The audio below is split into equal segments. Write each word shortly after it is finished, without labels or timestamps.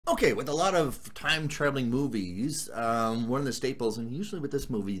Okay, with a lot of time-traveling movies, one of the staples, and usually with this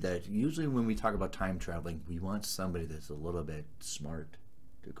movie, that usually when we talk about time traveling, we want somebody that's a little bit smart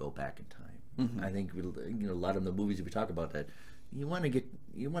to go back in time. I think a lot of the movies we talk about that you want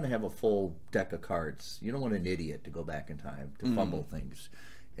to have a full deck of cards. You don't want an idiot to go back in time to fumble things.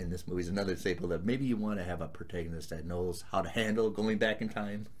 And this movie is another staple that maybe you want to have a protagonist that knows how to handle going back in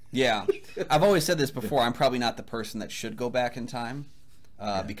time. Yeah, I've always said this before. I'm probably not the person that should go back in time.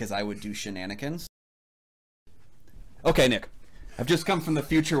 Because I would do shenanigans. Okay, Nick. I've just come from the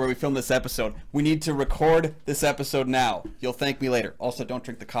future where we filmed this episode. We need to record this episode now. You'll thank me later. Also, don't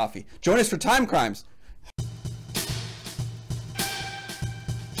drink the coffee. Join us for Timecrimes.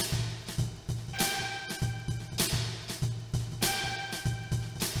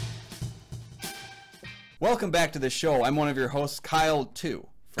 Welcome back to the show. I'm one of your hosts, Kyle 2,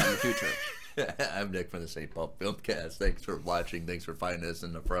 from the future. I'm Nick from the St. Paul Filmcast. Thanks for watching. Thanks for finding us.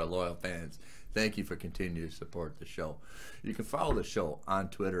 And for our loyal fans, thank you for continuing to support the show. You can follow the show on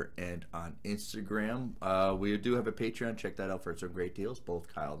Twitter and on Instagram. We do have a Patreon. Check that out for some great deals. Both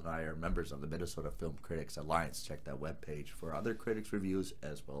Kyle and I are members of the Minnesota Film Critics Alliance. Check that webpage for other critics' reviews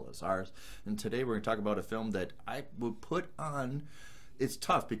as well as ours. And today we're going to talk about a film that I would put on... It's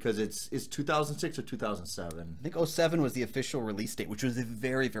tough because it's 2006 or 2007. I think 07 was the official release date, which was a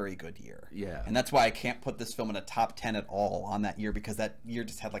very, very good year. Yeah. And that's why I can't put this film in a top 10 at all on that year, because that year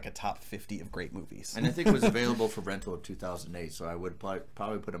just had like a top 50 of great movies. And I think it was available for rental in 2008, so I would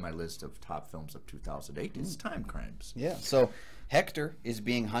probably put in my list of top films of 2008. It's Timecrimes. Yeah. So Hector is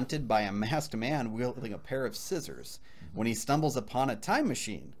being hunted by a masked man wielding a pair of scissors when he stumbles upon a time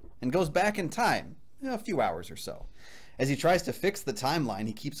machine and goes back in time a few hours or so. As he tries to fix the timeline,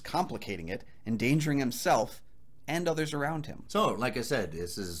 he keeps complicating it, endangering himself and others around him. So, like I said,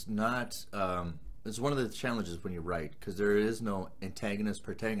 this is not... it's one of the challenges when you write, because there is no antagonist,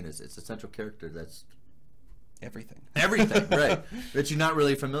 protagonist. It's a central character that's... Everything. Everything, right. That you're not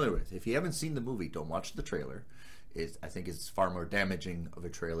really familiar with. If you haven't seen the movie, don't watch the trailer. I think it's far more damaging of a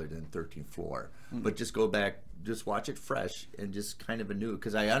trailer than 13th Floor. But just go back, just watch it fresh and just kind of anew.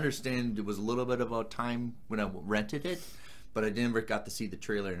 Because I understand it was a little bit about time when I rented it, but I never got to see the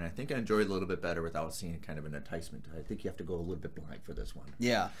trailer, and I think I enjoyed it a little bit better without seeing kind of an enticement. I think you have to go a little bit blind for this one.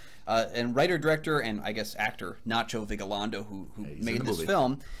 Yeah. And writer, director, and I guess actor Nacho Vigalondo, who made this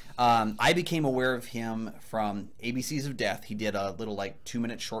film, I became aware of him from ABCs of Death. He did a little like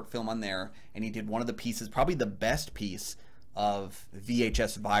 2-minute short film on there, and he did one of the pieces, probably the best piece of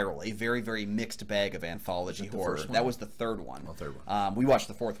VHS Viral, a very, very mixed bag of anthology horror. That was the third one. Oh, third one. We watched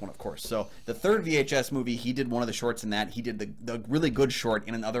the fourth one, of course. So the third VHS movie, he did one of the shorts in that. He did the really good short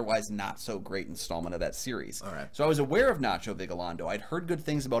in an otherwise not so great installment of that series. All right. So I was aware of Nacho Vigalondo. I'd heard good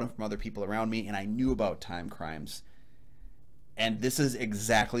things about him from other people around me, and I knew about Timecrimes. And this is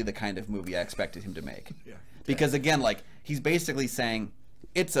exactly the kind of movie I expected him to make. Yeah. Because again, like, he's basically saying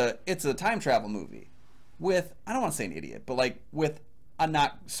it's a time travel movie with, I don't want to say an idiot, but like with a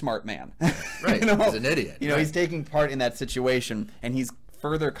not smart man. Right. You know? He's an idiot. You know, right. He's taking part in that situation, and he's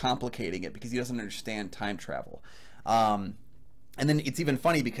further complicating it because he doesn't understand time travel. And then it's even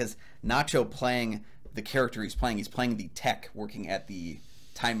funny because Nacho playing the character he's playing the tech working at the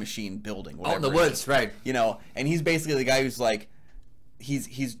time machine building. Oh, in the woods, right. You know, and he's basically the guy who's like,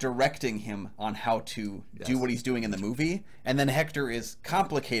 he's directing him on how to do what he's doing in the movie, and then Hector is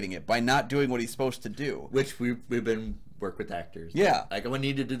complicating it by not doing what he's supposed to do. Which we've been work with actors. Yeah. Like, I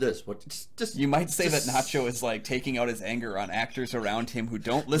need to do this. What? Just you might say that Nacho is like taking out his anger on actors around him who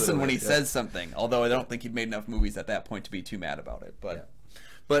don't listen when he says something. Although I don't think he'd made enough movies at that point to be too mad about it. But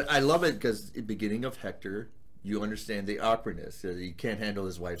But I love it because at the beginning of Hector, you understand the awkwardness. He can't handle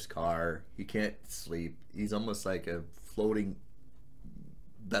his wife's car. He can't sleep. He's almost like a floating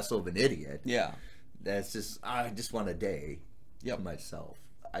vessel of an idiot. Yeah. That's just, I just want a day to myself.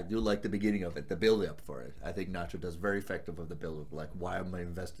 I do like the beginning of it, the build up for it. I think Nacho does very effective of the build up. Like, why am I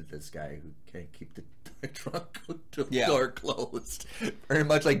invested in this guy who can't keep the trunk door closed? Very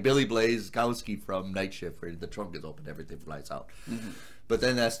much like Billy Blazkowski from Night Shift, where the trunk is open, everything flies out. But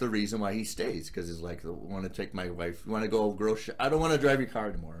then that's the reason why he stays, because he's like, I want to take my wife, you want to go grocery, I don't want to drive your car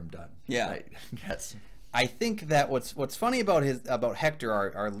anymore, I'm done. Yeah. Yes. I think that what's funny about Hector,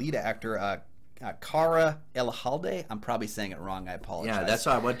 our lead actor, Cara Elhalde. I'm probably saying it wrong. I apologize. Yeah, that's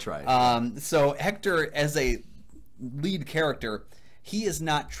how I would try. So Hector, as a lead character, he is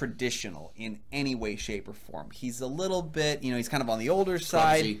not traditional in any way, shape, or form. He's a little bit, he's kind of on the older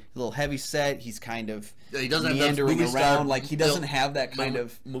side, a little heavy set. He's kind of meandering around, like he doesn't have that kind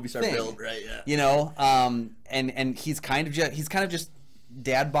of movie star thing, build, right? Yeah. And he's kind of just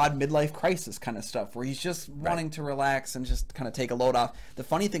dad bod midlife crisis kind of stuff where he's just wanting to relax and just kind of take a load off. The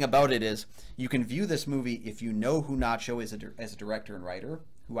funny thing about it is you can view this movie if you know who Nacho is as a director and writer,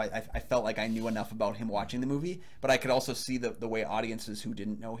 who I felt like I knew enough about him watching the movie, but I could also see the way audiences who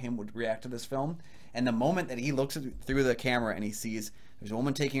didn't know him would react to this film. And the moment that he looks through the camera and he sees there's a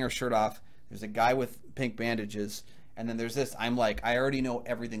woman taking her shirt off, there's a guy with pink bandages, and then there's this, I'm like, I already know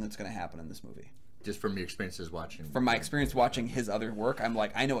everything that's going to happen in this movie. Just from your experiences watching. From my experience watching his other work, I'm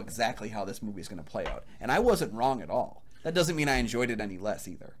like, I know exactly how this movie is going to play out. And I wasn't wrong at all. That doesn't mean I enjoyed it any less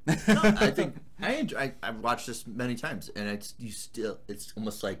either. No, I think I've watched this many times, and it's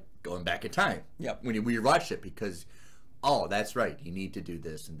almost like going back in time. Yep. When you watch it, because, oh, that's right, you need to do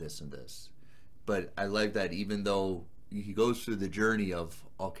this and this and this. But I like that even though he goes through the journey of,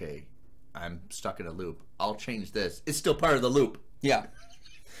 okay, I'm stuck in a loop, I'll change this. It's still part of the loop. Yeah.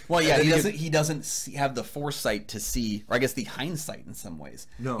 Well, yeah, he doesn't have the foresight to see, or I guess the hindsight in some ways.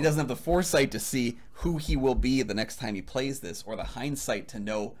 No. He doesn't have the foresight to see who he will be the next time he plays this, or the hindsight to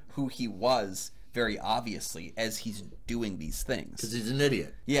know who he was very obviously as he's doing these things. Because he's an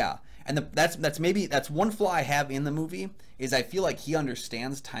idiot. Yeah. And that's one flaw I have in the movie, is I feel like he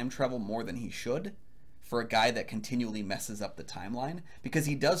understands time travel more than he should for a guy that continually messes up the timeline, because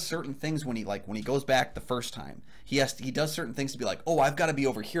he does certain things when he goes back the first time. He does certain things to be like, oh, I've got to be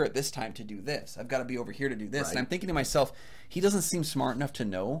over here at this time to do this. I've got to be over here to do this. Right. And I'm thinking to myself, he doesn't seem smart enough to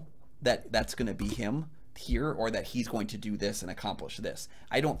know that that's going to be him here, or that he's going to do this and accomplish this.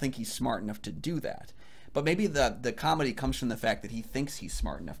 I don't think he's smart enough to do that. But maybe the comedy comes from the fact that he thinks he's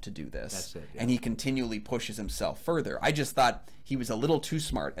smart enough to do this. That's it, yeah. And he continually pushes himself further. I just thought he was a little too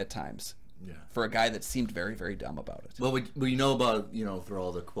smart at times. Yeah. For a guy that seemed very, very dumb about it. Well, we know about, for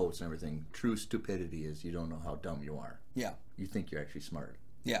all the quotes and everything, true stupidity is you don't know how dumb you are. Yeah. You think you're actually smart.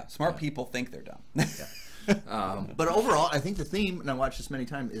 Yeah, smart people think they're dumb. Yeah. But overall, I think the theme, and I watched this many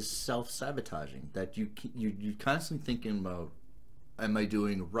times, is self-sabotaging. That you're constantly thinking about, am I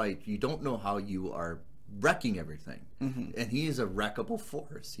doing right? You don't know how you are wrecking everything. Mm-hmm. And he is a wreckable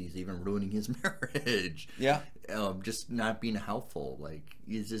force. He's even ruining his marriage. Yeah. Just not being helpful. Like,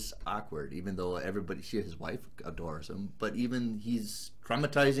 he's just awkward, even though his wife adores him, but even he's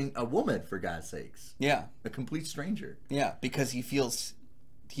traumatizing a woman, for God's sakes. Yeah. A complete stranger. Yeah, because he feels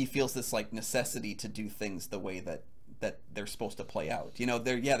this like necessity to do things the way that they're supposed to play out.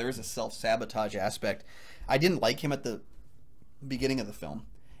 There is a self-sabotage aspect. I didn't like him at the beginning of the film,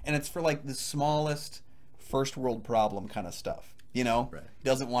 and it's for like the smallest first world problem kind of stuff. Right. He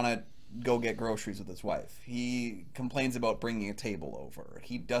doesn't want to go get groceries with his wife. He complains about bringing a table over.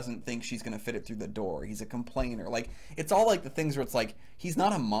 He doesn't think she's going to fit it through the door. He's a complainer. Like, it's all like the things where it's like, he's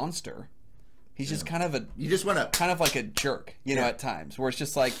not a monster. He's just kind of you just want to kind of like a jerk, at times, where it's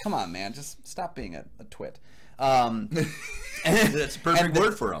just like, come on, man, just stop being a twit. That's a perfect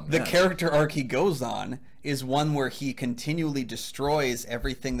word for him. The character arc he goes on is one where he continually destroys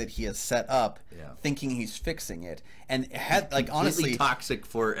everything that he has set up, thinking he's fixing it, and honestly, toxic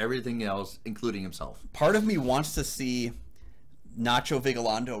for everything else, including himself. Part of me wants to see Nacho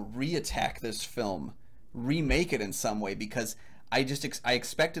Vigalondo reattack this film, remake it in some way, because I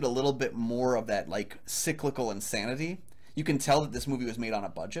expected a little bit more of that like cyclical insanity. You can tell that this movie was made on a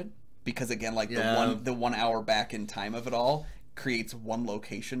budget, because again, like the 1 hour back in time of it all creates one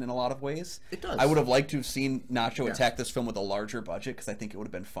location in a lot of ways. It does. I would have liked to have seen Nacho attack this film with a larger budget, because I think it would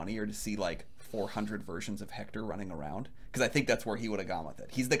have been funnier to see like 400 versions of Hector running around, because I think that's where he would have gone with it.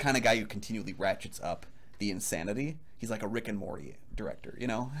 He's the kind of guy who continually ratchets up the insanity. He's like a Rick and Morty director,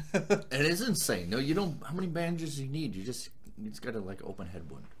 It is insane. No, you don't. How many bandages do you need? It's got a like open head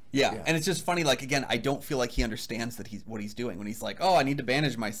wound. Yeah, and it's just funny. Like, again, I don't feel like he understands that what he's doing when he's like, "Oh, I need to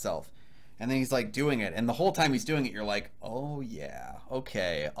bandage myself," and then he's like doing it, and the whole time he's doing it, you're like, "Oh yeah,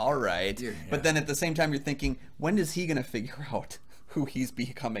 okay, all right." Yeah. But then at the same time, you're thinking, when is he gonna figure out who he's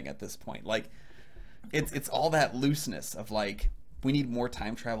becoming at this point? Like, it's all that looseness of like, we need more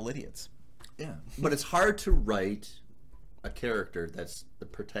time travel idiots. Yeah, but it's hard to write a character that's the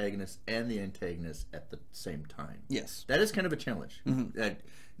protagonist and the antagonist at the same time. Yes. That is kind of a challenge. Mm-hmm. That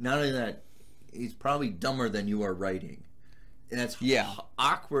not only that, he's probably dumber than you are writing. And it's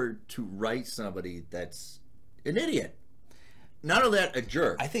awkward to write somebody that's an idiot. Not only that, a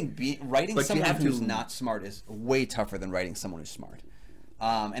jerk. I think writing someone who's not smart is way tougher than writing someone who's smart.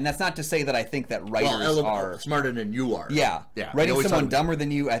 And that's not to say that I think that writers are smarter than you are. Yeah. Writing someone dumber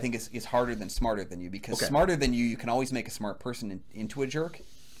than you, I think, is harder than smarter than you, because smarter than you can always make a smart person into a jerk.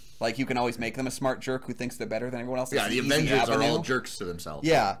 Like, you can always make them a smart jerk who thinks they're better than everyone else. Yeah, the Avengers are all jerks to themselves.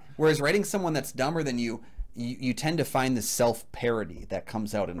 Yeah. Whereas writing someone that's dumber than you tend to find this self-parody that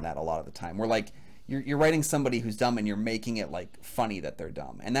comes out in that a lot of the time. Where, like, you're writing somebody who's dumb and you're making it like funny that they're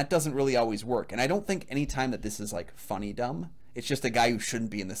dumb, and that doesn't really always work. And I don't think any time that this is like funny dumb, it's just a guy who shouldn't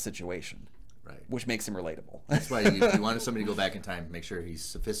be in this situation, right? Which makes him relatable. That's why you wanted somebody to go back in time, make sure he's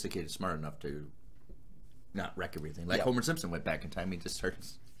sophisticated, smart enough to not wreck everything. Like Homer Simpson went back in time, he just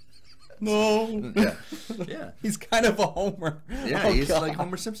starts. No. Yeah. He's kind of a Homer. Yeah, he's like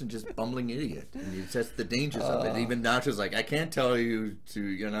Homer Simpson, just bumbling idiot. And that's the dangers of it. Even Nacho's like, I can't tell you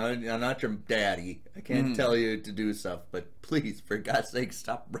to, I'm not your daddy. I can't tell you to do stuff, but please, for God's sake,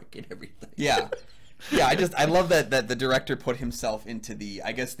 stop wrecking everything. Yeah. Yeah, I love that the director put himself into the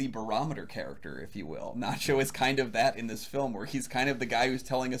barometer character, if you will. Nacho is kind of that in this film, where he's kind of the guy who's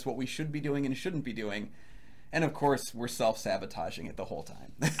telling us what we should be doing and shouldn't be doing. And of course, we're self-sabotaging it the whole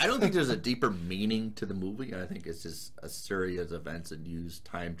time. I don't think there's a deeper meaning to the movie. I think it's just a series of events that use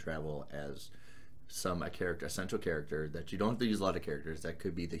time travel as a central character that you don't have to use a lot of characters. That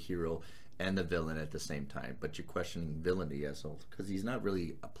could be the hero and the villain at the same time. But you're questioning villainy as well, because he's not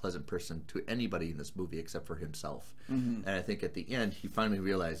really a pleasant person to anybody in this movie except for himself. And I think at the end, he finally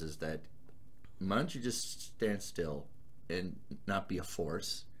realizes that, why don't you just stand still and not be a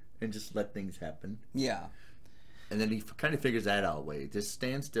force and just let things happen? Yeah. And then he kind of figures that out. Just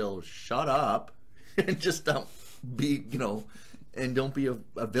stand still, shut up, and just don't be, and don't be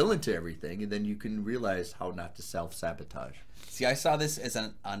a villain to everything. And then you can realize how not to self-sabotage. See, I saw this as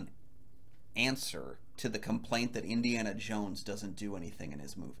an answer to the complaint that Indiana Jones doesn't do anything in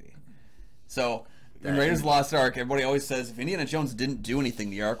his movie. So, in Raiders of the Lost Ark, everybody always says, if Indiana Jones didn't do anything,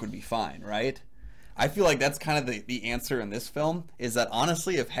 the Ark would be fine, right? I feel like that's kind of the answer in this film, is that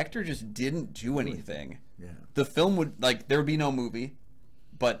honestly, if Hector just didn't do anything, the film would, there would be no movie,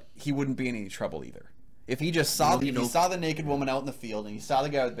 but he wouldn't be in any trouble either. If he just saw the naked woman out in the field, and he saw the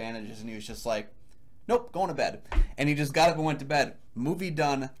guy with bandages, and he was just like, nope, going to bed. And he just got up and went to bed. Movie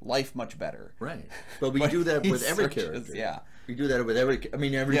done, life much better. Right. But we do that with every character. Yeah. We do that with every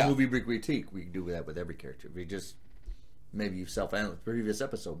movie we critique, we do that with every character. We just, maybe you self-analyze, previous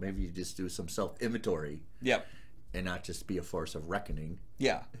episode, maybe you just do some self-inventory. Yep. And not just be a force of reckoning.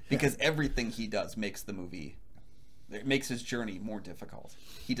 Yeah. Because everything he does makes the movie, it makes his journey more difficult.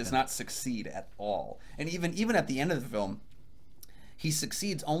 He does not succeed at all. And even at the end of the film, he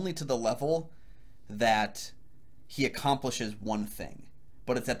succeeds only to the level that he accomplishes one thing,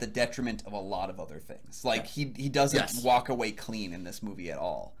 but it's at the detriment of a lot of other things. He doesn't walk away clean in this movie at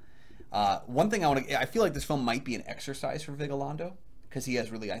all. One thing I feel like this film might be an exercise for Vigalondo, because he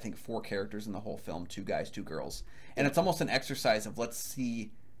has really, I think, 4 characters in the whole film, 2 guys, 2 girls, and it's almost an exercise of let's see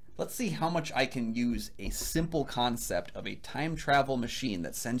how much I can use a simple concept of a time travel machine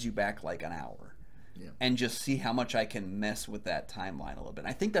that sends you back like an hour. And just see how much I can mess with that timeline a little bit. And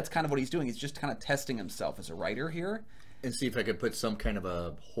I think that's kind of what he's doing. He's just kind of testing himself as a writer here. And see if I could put some kind of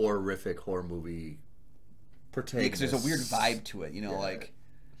a horrific horror movie protagonist. Because there's a weird vibe to it, like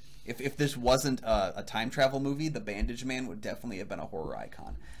if this wasn't a time travel movie, the Bandage Man would definitely have been a horror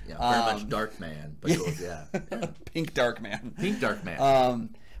icon. Yeah, very much Dark Man, but Pink Dark Man. Pink Dark Man.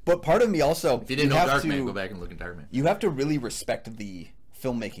 But part of me also, if you didn't know Dark Man, go back and look at Dark Man. You have to really respect the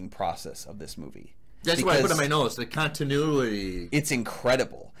filmmaking process of this movie. That's why I put on my notes, the continuity. It's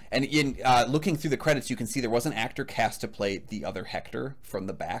incredible. And in looking through the credits, you can see there was an actor cast to play the other Hector from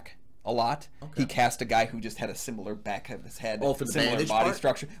the back a lot. Okay. He cast a guy who just had a similar back of his head, for the similar body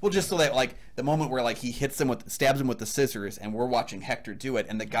structure. Well, just so that the moment where he stabs him with the scissors, and we're watching Hector do it,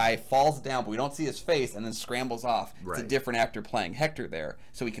 and the guy falls down, but we don't see his face, and then scrambles off. Right. It's a different actor playing Hector there,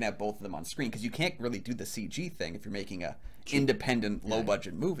 so we can have both of them on screen, because you can't really do the CG thing if you're making a independent,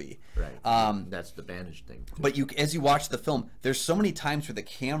 low-budget movie. Right. That's the Bandage thing. But as you watch the film, there's so many times where the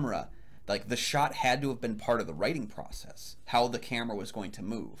camera, the shot had to have been part of the writing process, how the camera was going to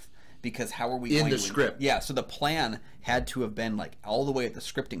move. Because how are we going to... In the script. Yeah, so the plan had to have been all the way at the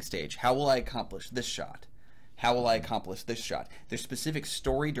scripting stage. How will I accomplish this shot? How will I accomplish this shot? There's specific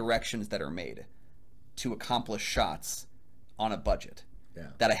story directions that are made to accomplish shots on a budget. Yeah.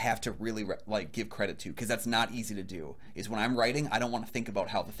 That I have to really give credit to, because that's not easy to do. Is when I'm writing, I don't want to think about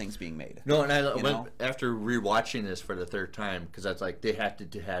how the thing's being made. No, and I went after rewatching this for the 3rd time, because that's they had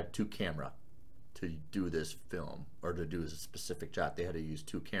to have 2 camera to do this film, or to do a specific shot. They had to use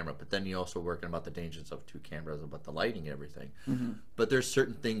 2 camera, but then you also working about the dangers of 2 cameras, about the lighting and everything. But there's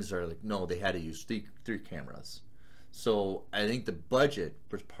certain things that are no, they had to use 3 cameras. So I think the budget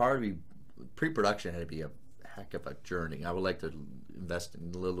was probably pre-production had to be a heck of a journey. I would like to invest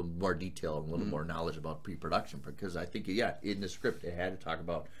in a little more detail and a little more knowledge about pre-production, because I think in the script it had to talk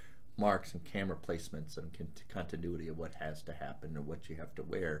about marks and camera placements and continuity of what has to happen or what you have to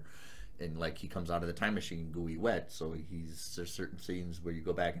wear. And he comes out of the time machine gooey wet, so there's certain scenes where you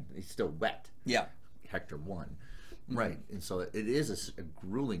go back and he's still wet. Yeah. Hector won. Right, and so it is a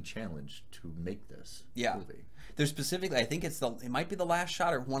grueling challenge to make this movie. There's specifically, I think it might be the last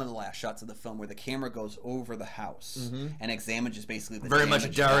shot or one of the last shots of the film where the camera goes over the house and examines just basically the very much a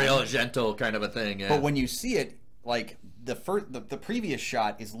Dario Argento kind of a thing. Yeah. But when you see it, like the previous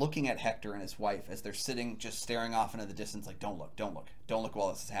shot is looking at Hector and his wife as they're sitting just staring off into the distance, like don't look while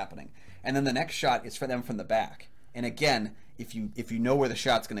this is happening. And then the next shot is for them from the back. And again, if you know where the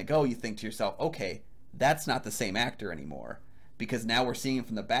shot's going to go, you think to yourself, okay, that's not the same actor anymore, because now we're seeing him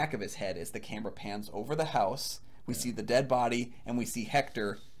from the back of his head as the camera pans over the house. We see the dead body, and we see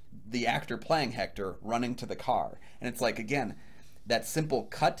Hector, the actor playing Hector, running to the car. And it's like, again, that simple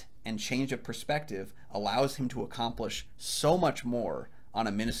cut and change of perspective allows him to accomplish so much more on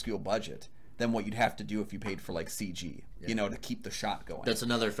a minuscule budget than what you'd have to do if you paid for like CG, you know, to keep the shot going. That's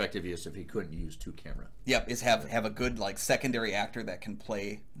another effective use if he couldn't use two camera. Yep, is have a good like secondary actor that can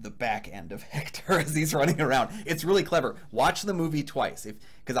play the back end of Hector as he's running around. It's really clever. Watch the movie twice,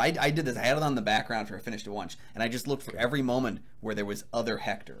 because I did this. I had it on the background after I finished it once, and I just looked for every moment where there was other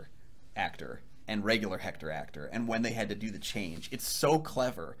Hector actor and regular Hector actor, and when they had to do the change. It's so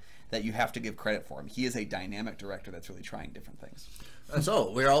clever that you have to give credit for him. He is a dynamic director that's really trying different things. And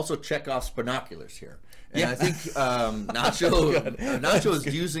so we're also Chekhov's binoculars here, and I think Nacho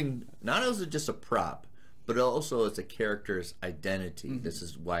is using not as just a prop, but also as a character's identity. This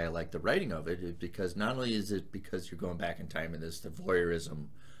is why I like the writing of it, because not only is it because you're going back in time and this the voyeurism,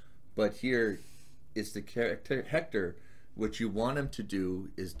 but here it's the character Hector. What you want him to do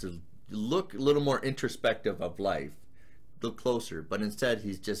is to look a little more introspective of life, look closer, but instead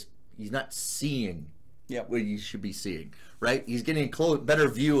he's not seeing what you should be seeing, right? He's getting a better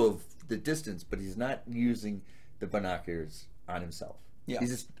view of the distance, but he's not using the binoculars on himself.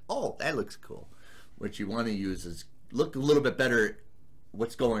 He's just, oh, that looks cool. What you want to use is look a little bit better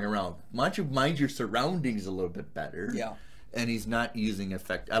what's going around. Why don't you mind your surroundings a little bit better? Yeah. And he's not using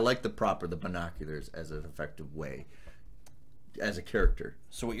I like the binoculars as an effective way as a character.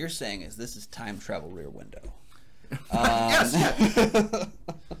 So what you're saying is this is time travel Rear Window. Yes.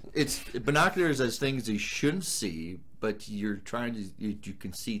 It's binoculars as things you shouldn't see, but you're trying to you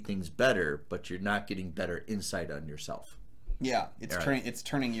can see things better, but you're not getting better insight on yourself. Yeah, it's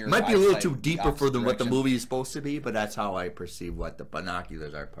turning your might be a little too deeper for what the movie is supposed to be, but that's how I perceive what the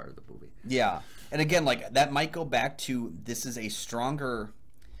binoculars are part of the movie. Yeah, and again, like that might go back to this is a stronger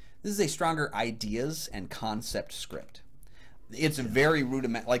ideas and concept script. It's very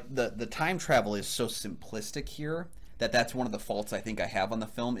rudiment. Like the time travel is so simplistic here that's one of the faults I think I have on the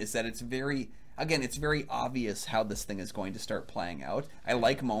film, is that it's very obvious how this thing is going to start playing out. I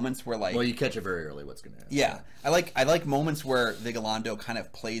like moments where like, well, you catch it very early what's going to happen. Yeah, I like moments where Vigilando kind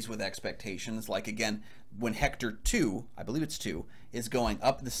of plays with expectations. Like again, when Hector 2, I believe it's 2, is going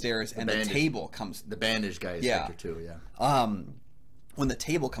up the stairs and the table comes. The bandage guy is Hector 2. Yeah. When the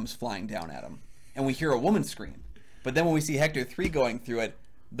table comes flying down at him, and we hear a woman scream. But then when we see Hector 3 going through it,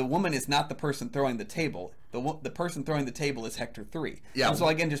 the woman is not the person throwing the table. The person throwing the table is Hector 3. Yeah. And so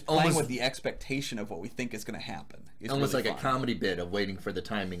again, just playing with the expectation of what we think is going to happen. Almost really like fun. A comedy bit of waiting for the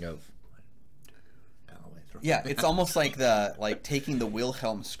timing of. Yeah, it's almost like taking the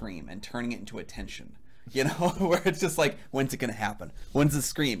Wilhelm scream and turning it into a tension. You know, where it's just like, when's it going to happen? When's the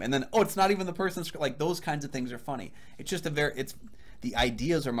scream? And then, oh, it's not even the person. Like those kinds of things are funny. It's just the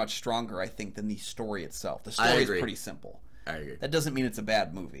ideas are much stronger, I think, than the story itself. The story is pretty simple. I agree. That doesn't mean it's a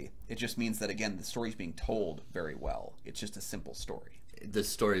bad movie. It just means that, again, the story's being told very well. It's just a simple story. The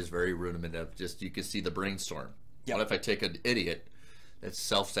story is very rudimentary. Just you can see the brainstorm. Yep. What if I take an idiot that's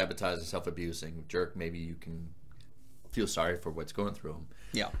self-sabotaging, self-abusing, jerk, maybe you can feel sorry for what's going through him.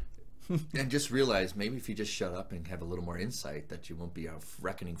 Yeah. And just realize maybe if you just shut up and have a little more insight that you won't be a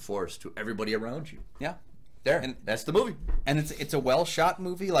reckoning force to everybody around you. Yeah. There, and that's the movie, and it's a well shot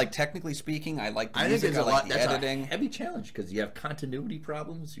movie. Like technically speaking, I like the music, I like the editing. A heavy challenge because you have continuity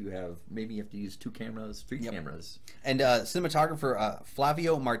problems. You have you have to use 2 cameras, 3 cameras. And cinematographer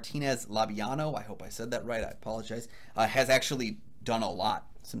Flavio Martinez Labiano, I hope I said that right. I apologize. Has actually done a lot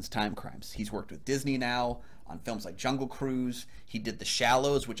since Timecrimes. He's worked with Disney now on films like Jungle Cruise. He did The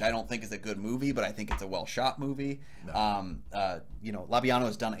Shallows, which I don't think is a good movie, but I think it's a well-shot movie. No. Labiano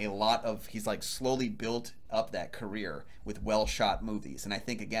has done a lot of, he's like slowly built up that career with well-shot movies. And I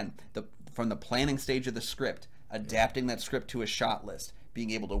think, again, from the planning stage of the script, adapting that script to a shot list,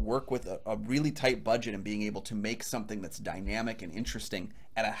 being able to work with a really tight budget and being able to make something that's dynamic and interesting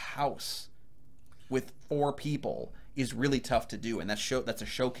at a house with 4 people is really tough to do, and that's a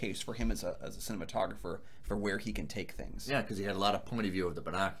showcase for him as a cinematographer for where he can take things. Yeah, because he had a lot of point of view of the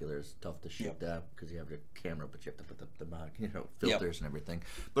binoculars. Tough to shoot that because you have the camera, but you have to put the filters and everything.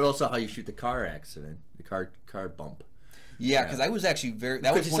 But also how you shoot the car accident, the car bump. Yeah, because I was actually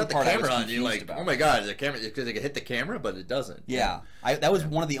that was one part I was confused about. Oh my god, the camera, because it can hit the camera, but it doesn't. Yeah, that was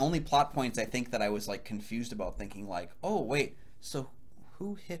one of the only plot points I think that I was like confused about, thinking like, oh wait, so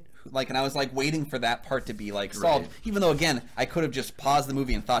who hit who? Like, and I was like waiting for that part to be like solved, even though again I could have just paused the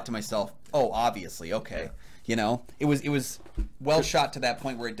movie and thought to myself, oh, obviously, okay. You know, it was well shot to that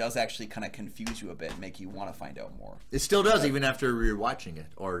point where it does actually kind of confuse you a bit and make you want to find out more. It still does, even after rewatching it.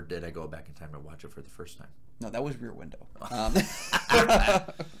 Or did I go back in time to watch it for the first time? No, that was Rear Window.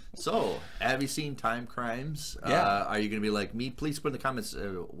 So, have you seen Timecrimes? Yeah. Are you going to be like me? Please put in the comments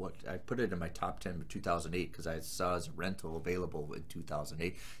what I put it in my top 10 of 2008 because I saw as a rental available in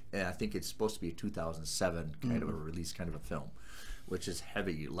 2008, and I think it's supposed to be a 2007 kind of a release, kind of a film, which is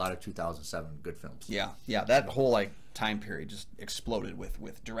heavy. A lot of 2007 good films. Yeah, that whole like time period just exploded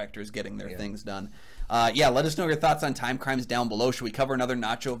with directors getting their things done. Let us know your thoughts on Timecrimes down below. Should we cover another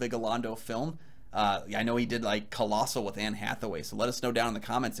Nacho Vigalondo film? I know he did like Colossal with Anne Hathaway, so let us know down in the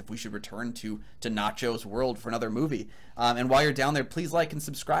comments if we should return to Nacho's world for another movie. And while you're down there, please like and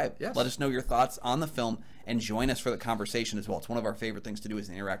subscribe. Yes. Let us know your thoughts on the film and join us for the conversation as well. It's one of our favorite things to do is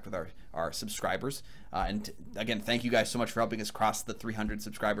interact with our subscribers. Again, thank you guys so much for helping us cross the 300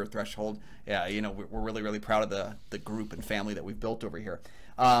 subscriber threshold. Yeah, we're really, really proud of the group and family that we've built over here.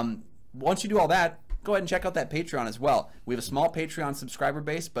 Once you do all that, go ahead and check out that Patreon as well. We have a small Patreon subscriber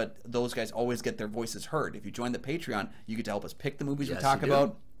base, but those guys always get their voices heard. If you join the Patreon, you get to help us pick the movies we talk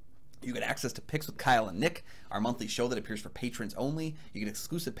about. You get access to Picks with Kyle and Nick, our monthly show that appears for patrons only. You get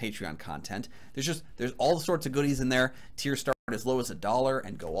exclusive Patreon content. There's all sorts of goodies in there. Tiers start as low as $1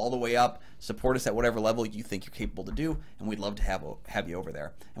 and go all the way up. Support us at whatever level you think you're capable to do, and we'd love to have you over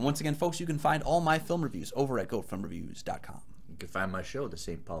there. And once again, folks, you can find all my film reviews over at goatfilmreviews.com. You can find my show, the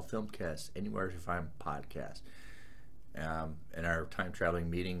St. Paul Filmcast, anywhere you find podcasts. And our time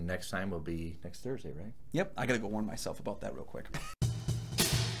traveling meeting next time will be next Thursday, right? Yep, I gotta go warn myself about that real quick.